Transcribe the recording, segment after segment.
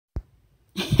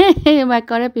My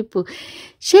correct people,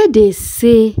 shey they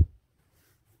say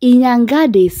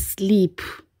Inyanga dey sleep,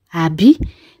 abi?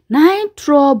 Na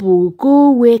trouble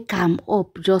go wake am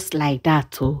up just like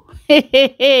that, oh.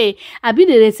 Abi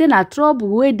they say na trouble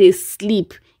wey dey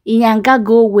sleep, Inyanga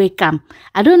go wake am.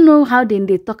 I don't know how they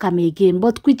talk am again,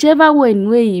 but whichever one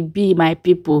way e be, my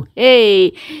people.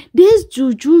 Hey, this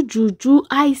juju,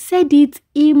 I said it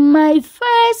in my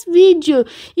first video.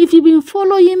 If you've been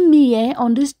following me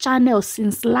on this channel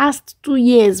since last 2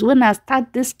 years, when I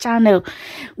start this channel,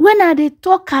 when I dey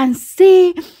talk and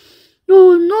say,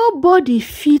 nobody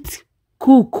fit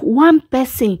cook, one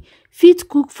person fit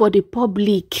cook for the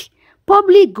public.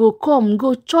 Public go come,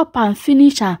 go chop and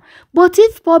finish am. But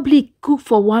if public cook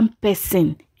for one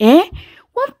person,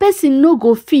 one person no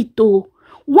go fit oh.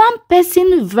 One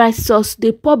person versus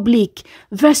the public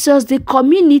versus the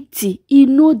community, e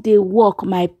no dey work,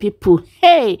 my people.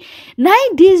 Hey, now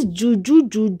this juju,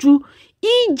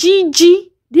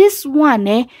 EGG, this one,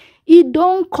 e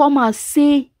don come and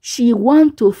say she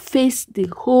want to face the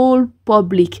whole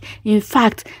public. In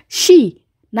fact, she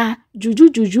na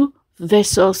juju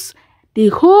versus the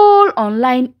whole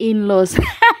online in-laws.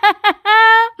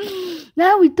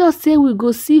 Now we thought say we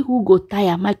go see who go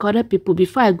tire, my correct people.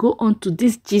 Before I go on to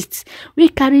this gist, we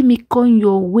carry me come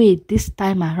your way this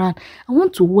time around. I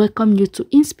want to welcome you to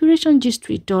Inspiration Gist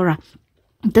with Dora.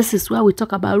 This is where we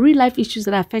talk about real life issues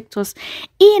that affect us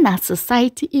in our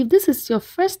society. If this is your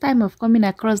first time of coming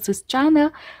across this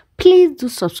channel, please do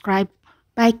subscribe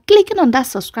by clicking on that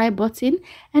subscribe button,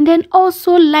 and then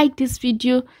also like this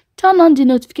video, turn on the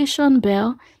notification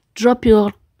bell, drop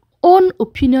your own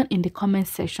opinion in the comment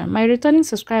section. My returning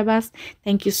subscribers,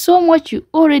 thank you so much. You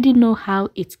already know how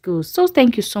it goes, so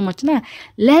thank you so much. Now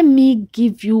let me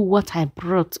give you what I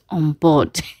brought on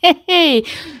board. Hey,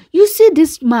 you see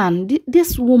this man,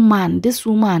 this woman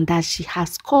that she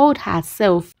has called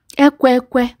herself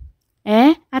Ekwe,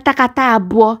 atakata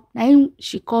abo, na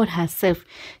she called herself.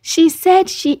 She said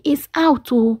she is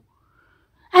out. Oh,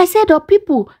 I said, oh,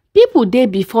 people dey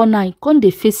before now, come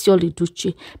they face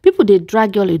YUL-EDOCHIE. People they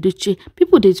drag YUL-EDOCHIE.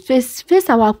 People they face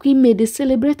our queen, they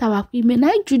celebrate our queen.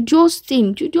 Now Judy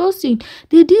Austin,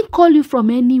 they didn't call you from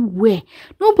anywhere.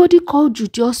 Nobody called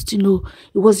Judy Austin. No,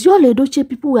 it was YUL-EDOCHIE.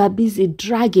 People were busy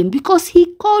dragging because he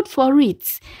called for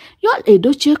it.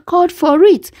 YUL-EDOCHIE called for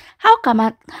it. How can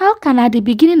at the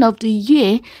beginning of the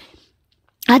year,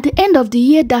 at the end of the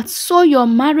year that saw your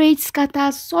marriage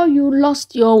scatter, saw you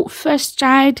lost your first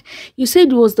child, you said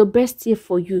it was the best year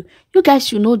for you. You guys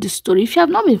should know the story. If you have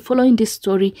not been following this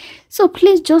story, so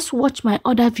please just watch my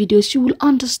other videos. You will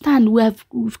understand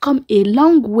we've come a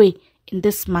long way in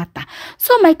this matter.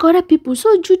 So my correct people,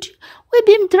 so Judy, we've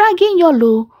been dragging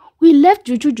YUL. We left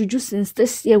Juju since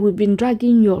this year. We've been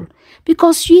dragging YUL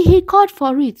because he called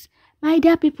for it. My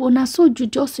dear people, now so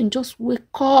Judy Austin just wake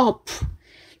up.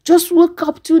 Just woke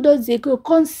up 2 days ago.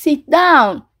 Come sit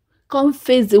down. Come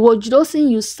face the world. Judy Austin,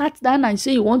 you sat down and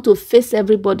say you want to face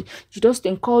everybody. Judy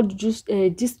Austin called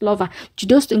GISTLOVER.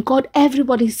 Judy Austin called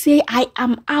everybody. Say, I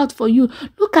am out for you.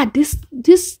 Look at this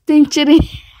thing. See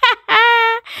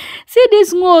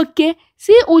this one, okay?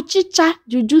 See Ochicha.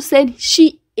 Juju said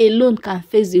she alone can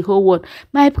face the whole world.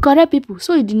 My correct people.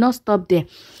 So it did not stop there.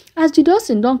 As Judy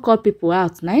Austin don't call people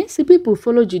out, now see people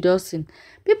follow Judy Austin.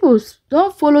 People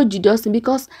don't follow Judy Austin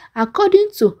because according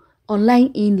to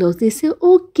online in-laws, they say,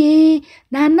 okay,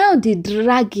 now the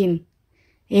dragging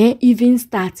even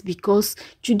starts because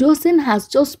Judy Austin has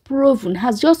just proven,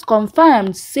 has just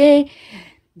confirmed, say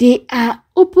they are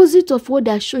opposite of what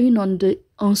they're showing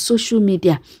on social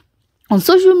media. On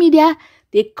social media,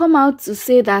 they come out to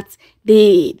say that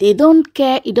they don't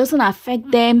care, it doesn't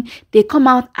affect them. They come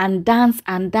out and dance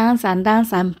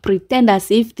and pretend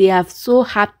as if they are so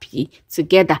happy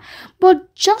together.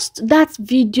 But just that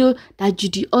video that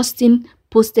Judy Austin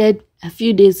posted a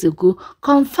few days ago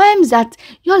confirms that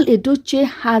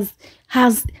YUL-EDOCHIE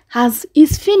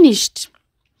is finished.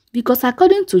 Because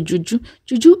according to Juju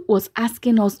was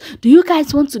asking us, do you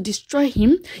guys want to destroy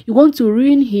him? You want to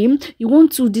ruin him? You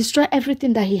want to destroy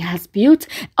everything that he has built?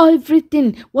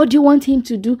 Everything. What do you want him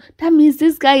to do? That means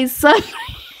this guy is suffering.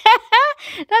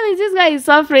 That means this guy is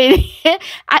suffering.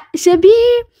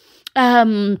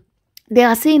 They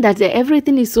are saying that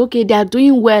everything is okay. They are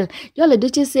doing well.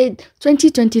 YUL-EDOCHIE said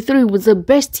 2023 was the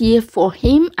best year for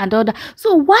him and all that.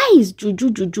 So why is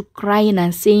Juju crying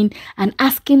and saying and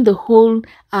asking the whole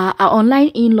online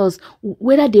in-laws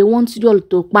whether they want YUL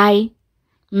to buy?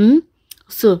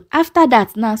 So after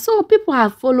that now, so people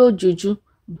have followed Juju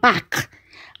back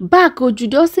back.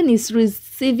 Judy Austin is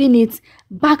receiving it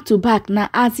back to back. Now,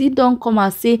 as he don't come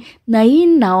and say, na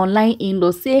online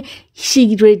in-law say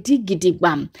she ready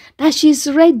gidigbam, that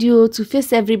she's ready to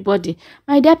face everybody.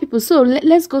 My dear people, so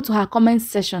let's go to her comment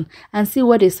section and see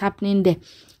what is happening there.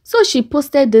 So she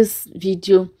posted this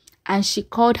video and she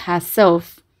called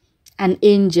herself an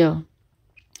angel.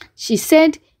 She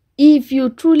said, if you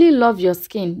truly love your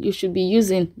skin, you should be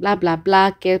using blah blah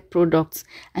blah care products.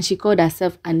 And she called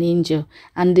herself an angel.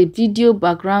 And the video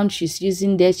background she's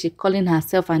using there, she's calling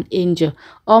herself an angel.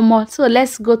 Almost. So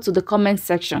let's go to the comment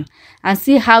section and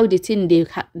see how the thing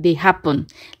they happen.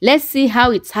 Let's see how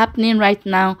it's happening right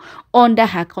now under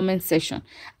her comment section.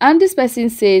 And this person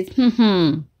said,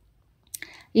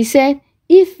 he said,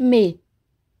 if May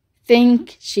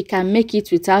think she can make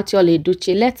it without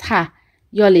YUL-EDOCHIE, let her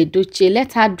YUL-EDOCHIE.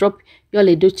 Let her drop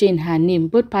YUL-EDOCHIE in her name.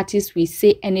 Both parties will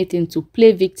say anything to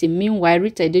play victim. Meanwhile,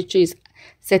 YUL-EDOCHIE is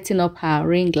setting up her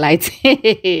ring light.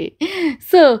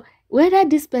 So, whether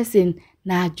this person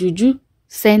na juju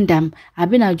send them, I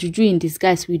been a juju in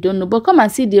disguise, we don't know. But come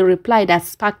and see the reply that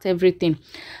sparked everything.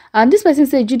 And this person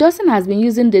said, Judy Austin has been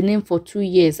using the name for 2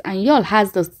 years, and YUL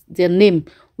has the name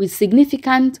with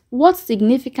what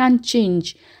significant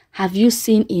change have you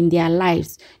seen in their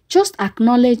lives? Just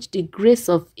acknowledge the grace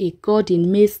of a God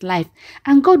in May's life,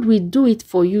 and God will do it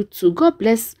for you too. God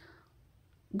bless.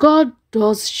 God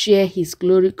does share his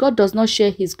glory. God does not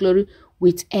share his glory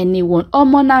with anyone.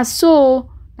 Mona, so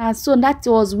that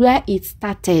was where it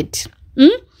started.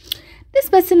 This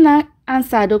person now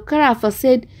answered, Okarafor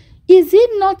said,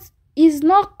 is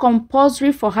not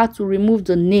compulsory for her to remove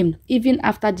the name even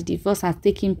after the divorce has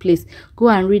taken place. Go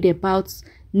and read about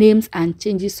names and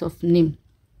changes of name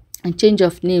and change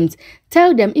of names.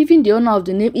 Tell them even the owner of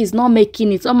the name is not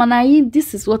making it. Manai,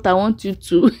 this is what I want you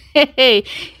to. They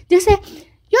say,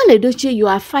 YUL-EDOCHIE, you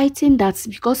are fighting that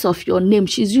because of your name.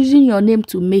 She's using your name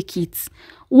to make it.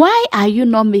 Why are you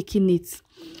not making it?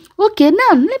 Okay,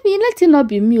 now let it not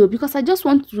be me, because I just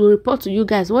want to report to you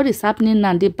guys what is happening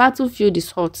now. The battlefield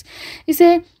is hot. He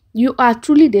said, you are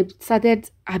truly, they started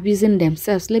abusing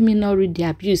themselves. Let me not read the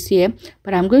abuse here,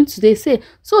 but I'm going to say.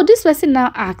 So this person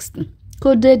now asked,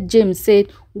 Coded James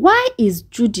said, why is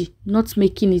Judy not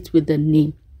making it with the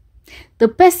name? The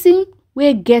person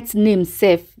where get name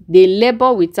safe, they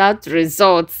labor without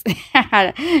results.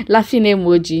 Laughing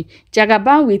emoji.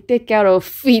 Jagaban will take care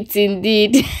of it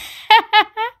indeed.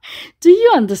 Do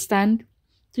you understand?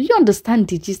 Do you understand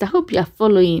the gist? I hope you are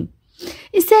following.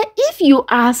 He said, if you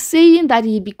are saying that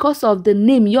because of the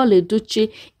name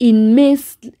YUL-EDOCHIE in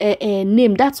May's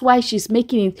name, that's why she's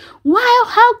making it. Why?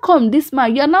 How come this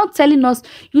man? You are now telling us,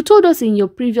 you told us in your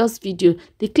previous video,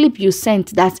 the clip you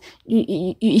sent, that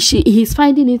he's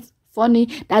finding it funny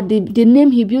that the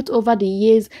name he built over the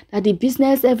years, that the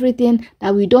business, everything,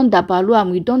 that we don't dabalu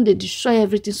and we don't destroy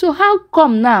everything. So how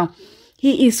come now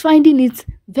he is finding it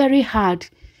very hard?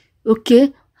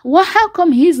 Okay, well, how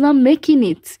come he's not making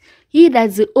it? He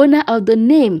that's the owner of the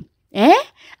name.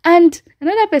 And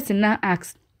another person now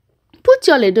asks, put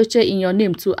YUL-EDOCHIE in your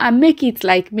name too and make it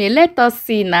like me. Let us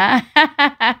see now.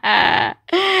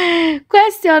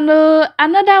 Question,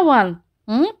 another one.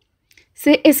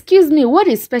 Say, excuse me, what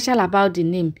is special about the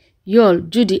name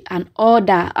YUL-JUDY and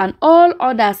all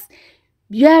others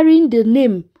bearing the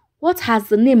name? What has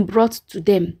the name brought to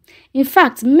them? In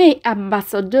fact, May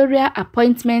ambassadorial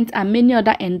appointment and many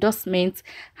other endorsements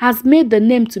has made the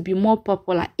name to be more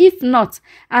popular. If not,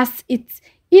 that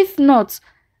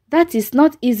is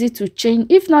not easy to change.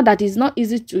 If not, that is not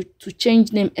easy to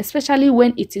change name, especially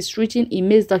when it is written in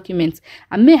May's documents.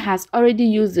 And May has already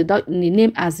used the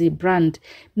name as a brand.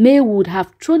 May would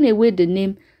have thrown away the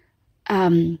name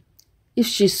if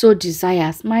she so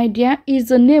desires. My dear, is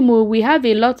the name. We have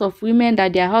a lot of women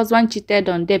that their husband cheated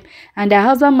on them and their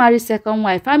husband married second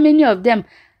wife. How many of them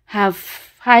have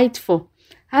fight for?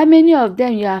 How many of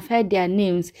them you have heard their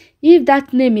names? If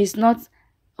that name is not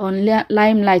on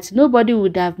limelight, nobody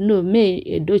would have known May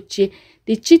YUL-EDOCHIE.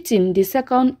 The cheating, the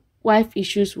second wife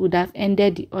issues would have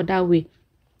ended the other way.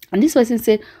 And this person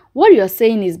said, what you're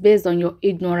saying is based on your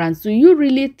ignorance. Do you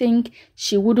really think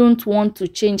she wouldn't want to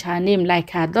change her name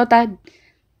like her daughter?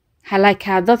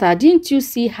 Didn't you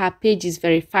see her page is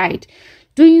verified?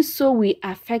 Doing so will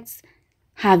affect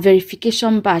her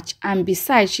verification badge. And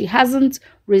besides, she hasn't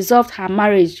resolved her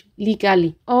marriage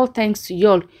legally. All thanks to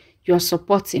YUL you're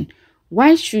supporting.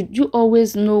 Why should you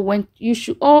always know when you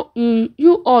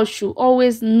all should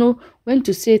always know when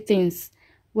to say things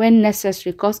when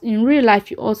necessary, because in real life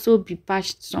you also be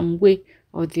bashed some way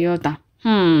or the other.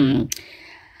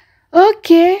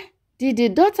 Okay, did the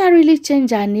daughter really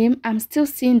change her name? I'm still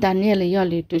seeing Danielle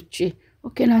YUL-EDOCHIE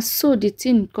Okay, now so the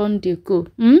thing can dey go.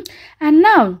 And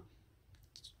now,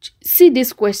 see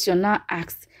this question now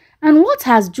asked. And what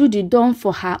has Judy done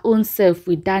for her own self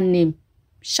with that name?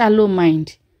 Shallow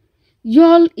mind.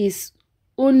 YUL is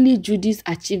only Judy's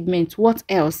achievement. What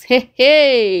else? Hey,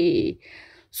 hey.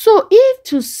 So if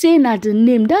to say na the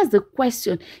name, that's the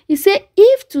question. He said,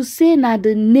 if to say na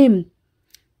the name,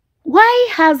 why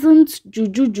hasn't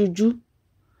Juju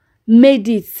made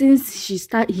it since she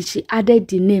added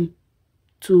the name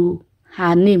to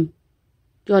her name,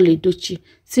 YUL-EDOCHIE?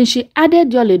 Since she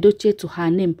added YUL-EDOCHIE to her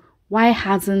name, why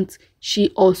hasn't she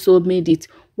also made it?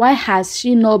 Why has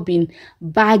she not been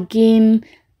bagging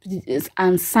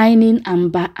and signing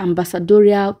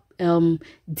ambassadorial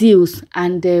deals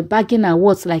and bagging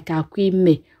awards like our Queen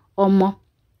May?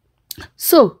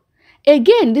 So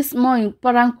again, this more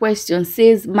important question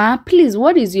says, Ma, please,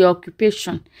 what is your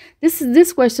occupation?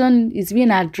 This question is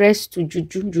being addressed to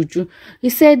Juju. He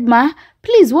said, Ma,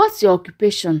 please, what's your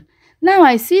occupation? Now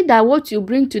I see that what you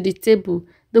bring to the table,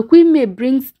 the Queen May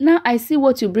brings. Now I see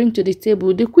what you bring to the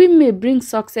table. The Queen May bring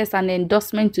success and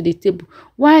endorsement to the table.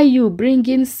 Why are you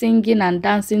bringing singing and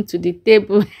dancing to the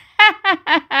table?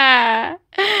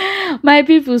 My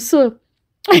people, so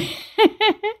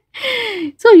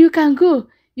so you can go.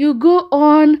 You go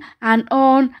on and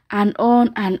on and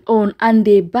on and on, and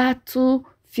the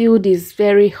battlefield is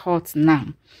very hot now.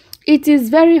 It is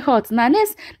very hot now.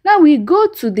 Now we go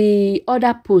to the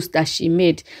other post that she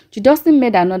made. Judy Austin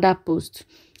made another post,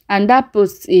 and that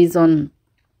post is on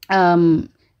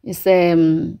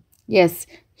yes,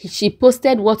 she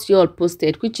posted what you all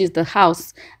posted, which is the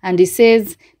house, and it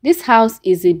says this house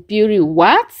is a beauty.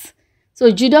 What? So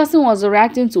Judy Austin was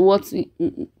reacting to what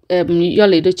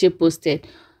YUL-EDOCHIE posted.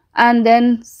 And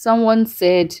then someone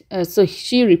said, so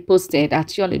she reposted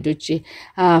at YUL-EDOCHIE,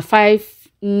 5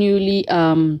 newly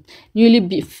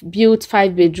built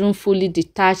 5-bedroom fully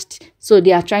detached. So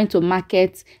they are trying to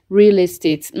market real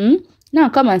estate. Now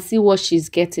come and see what she's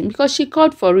getting, because she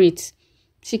called for it.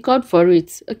 She called for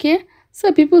it. Okay,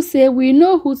 so people say, we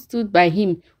know who stood by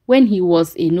him when he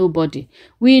was a nobody.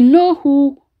 We know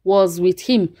who was with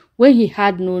him when he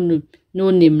had no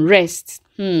name. Rest.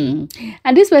 And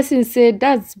this person said,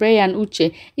 that's Brian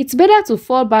Uche. It's better to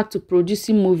fall back to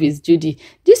producing movies, Judy.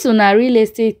 This on a real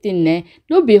estate thing,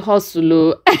 no be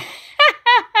hustle.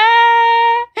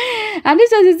 And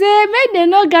this person say, make they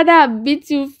not gather and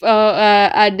beat you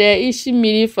at the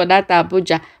Ishimiri for that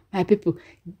Abuja. My people,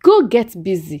 go get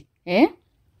busy.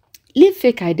 Leave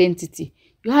fake identity.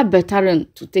 You have veteran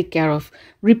to take care of.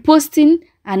 Reposting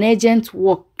an agent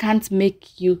work can't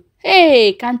make you,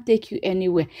 can't take you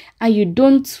anywhere. And you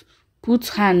don't put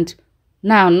hand.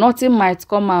 Now, nothing might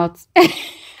come out.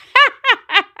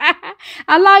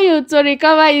 Allow you to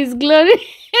recover his glory.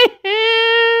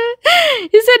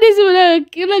 He said this will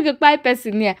not buy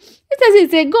person here. He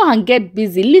said, go and get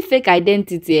busy. Leave fake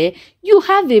identity. You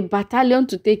have a battalion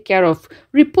to take care of.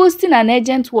 Reposting an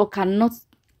agent work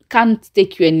can't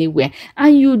take you anywhere.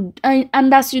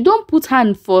 And as you don't put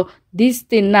hand for this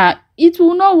thing now, it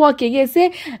will not work again.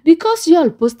 Say, because you all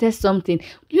posted something,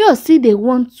 you all see they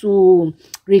want to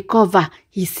recover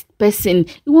his person.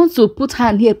 You want to put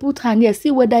hand here,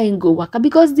 see whether it go work.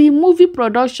 Because the movie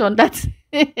production that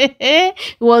he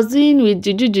was doing with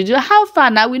Juju, how far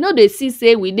now? We know they see,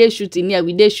 say, we dey shooting here,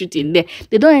 we dey shooting there.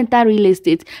 They don't enter real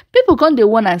estate. People come, they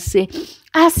want to say,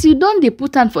 as you don't dey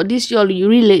put hand for this YUL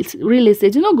real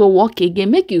estate, you no go work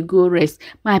again, make you go rest.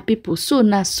 My people, so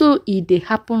now so it dey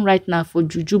happen right now for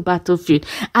Juju battlefield.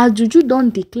 As Juju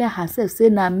don't declare herself, say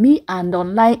na me and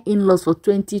online in-laws for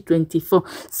 2024.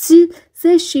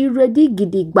 Say she ready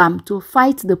gidigbam to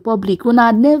fight the public.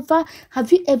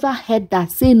 Have you ever heard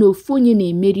that? Say no funye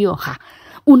ne meri oha.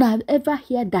 Una ever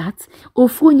hear that?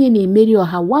 Ofonye ne meri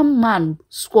oha, one man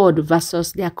squad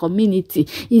versus their community.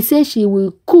 He says she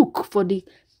will cook for the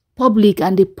public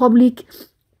and the public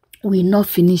will not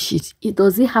finish it.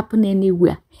 Does it happen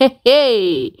anywhere?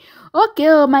 Hey. Okay,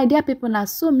 oh my dear people, now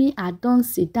so me I don't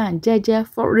sit down jeje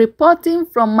for reporting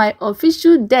from my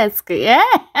official desk. Yeah,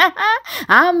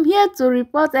 I'm here to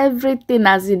report everything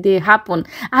as it dey happen.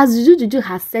 As Juju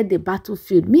has said, the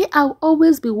battlefield. Me, I'll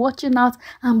always be watching out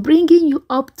and bringing you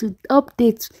up to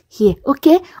updates here.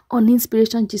 Okay, on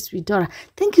Inspiration Gist with Dora.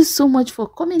 Thank you so much for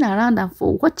coming around and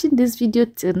for watching this video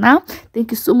till now.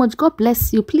 Thank you so much. God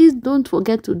bless you. Please don't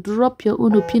forget to drop your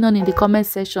own opinion in the comment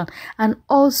section, and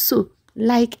also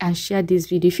like and share this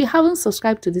video. If you haven't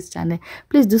subscribed to this channel,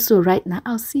 please do so right now.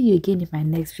 I'll see you again in my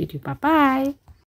next video. Bye bye.